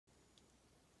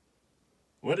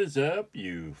What is up,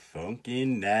 you funky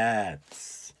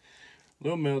gnats?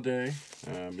 Little mail day.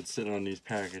 I've been sitting on these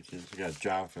packages. We got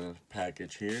Jafa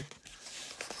package here.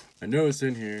 I know it's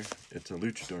in here. It's a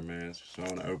luchador mask, so I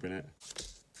want to open it.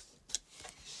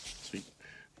 Sweet.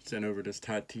 Sent over this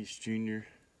Tatis Jr.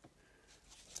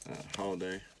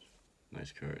 Holiday.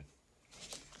 Nice card.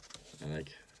 I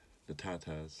like the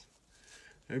Tatas.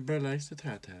 Everybody likes the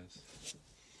Tatas.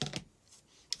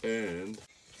 And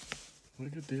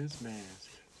look at this mask.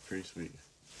 Pretty sweet.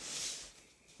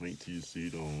 Wait till you see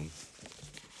it on.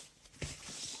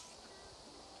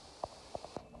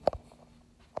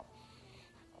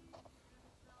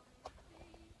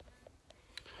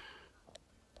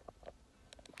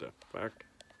 The fuck?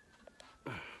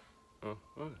 Oh,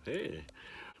 hey.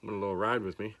 Went a little ride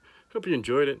with me. Hope you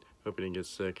enjoyed it. Hope you didn't get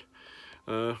sick.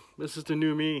 This is the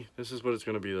new me. This is what it's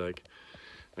gonna be like.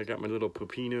 I got my little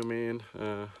Pupino Man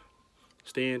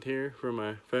stand here for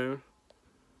my phone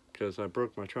because I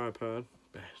broke my tripod.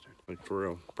 Bastard. Like for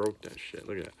real. Broke that shit.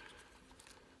 Look at that.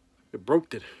 It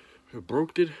broke it. It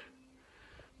broke it.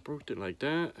 Broke it like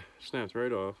that. Snapped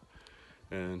right off.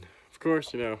 And of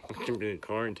course, you know, I'm being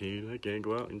quarantined. I can't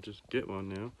go out and just get one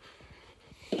now.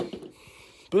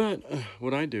 But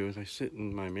what I do is I sit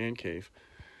in my man cave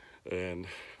and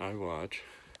I watch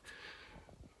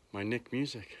my Nick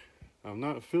Music. I'm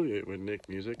not affiliated with Nick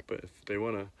Music, but if they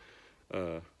want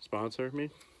to sponsor me,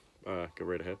 go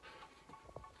right ahead.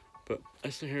 But I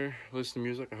sit here, listen to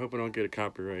music. I hope I don't get a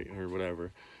copyright or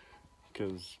whatever,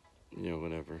 because, you know,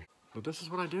 whatever. But this is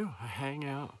what I do. I hang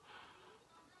out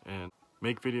and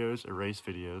make videos, erase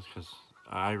videos, because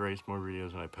I erase more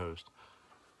videos than I post.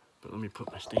 But let me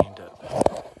put my stand up.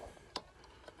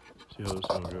 See how this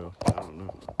one will go. I don't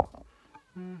know.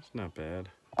 It's not bad.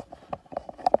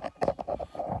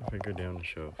 If I go down the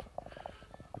shelf,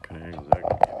 what kind of angle is that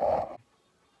gonna give me?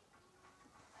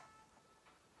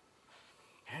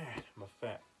 I'm a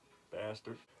fat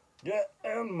bastard. Get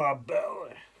in my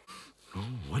belly. Oh,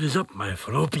 what is up, my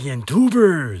fallopian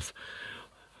tubers?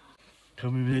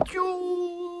 Coming at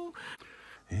you.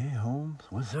 Hey, Holmes.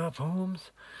 What's up,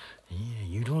 Holmes? Yeah,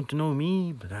 you don't know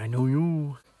me, but I know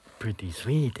you. Pretty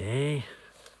sweet, eh?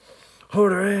 All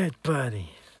right,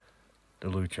 buddy. The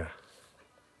Lucha.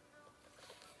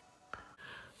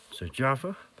 So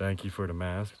Jafa, thank you for the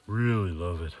mask. Really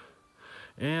love it.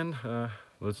 And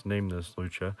let's name this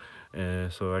Lucha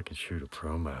so I can shoot a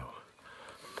promo.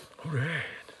 All right.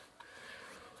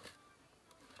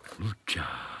 Lucha.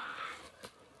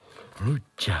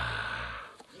 Lucha.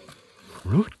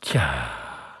 Lucha.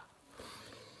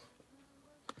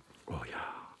 Oh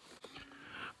yeah.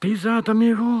 Peace out,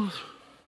 amigos.